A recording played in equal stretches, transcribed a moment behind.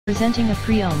Presenting a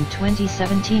pre-owned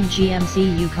 2017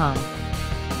 GMC Yukon.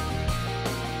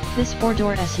 This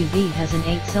four-door SUV has an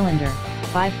 8-cylinder,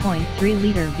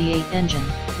 5.3-liter V8 engine,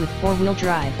 with four-wheel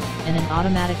drive, and an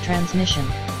automatic transmission.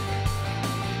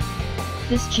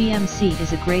 This GMC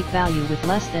is a great value with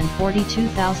less than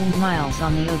 42,000 miles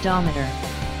on the odometer.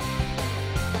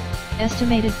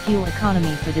 Estimated fuel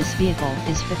economy for this vehicle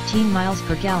is 15 miles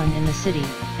per gallon in the city,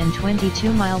 and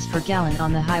 22 miles per gallon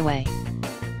on the highway.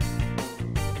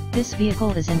 This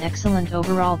vehicle is in excellent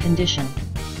overall condition.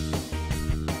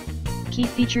 Key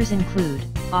features include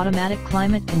automatic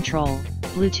climate control,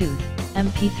 Bluetooth,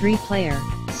 MP3 player,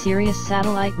 Sirius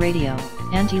satellite radio,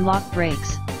 anti-lock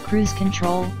brakes, cruise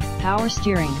control, power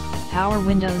steering, power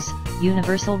windows,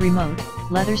 universal remote,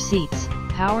 leather seats,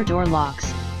 power door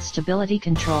locks, stability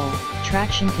control,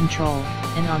 traction control,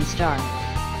 and OnStar.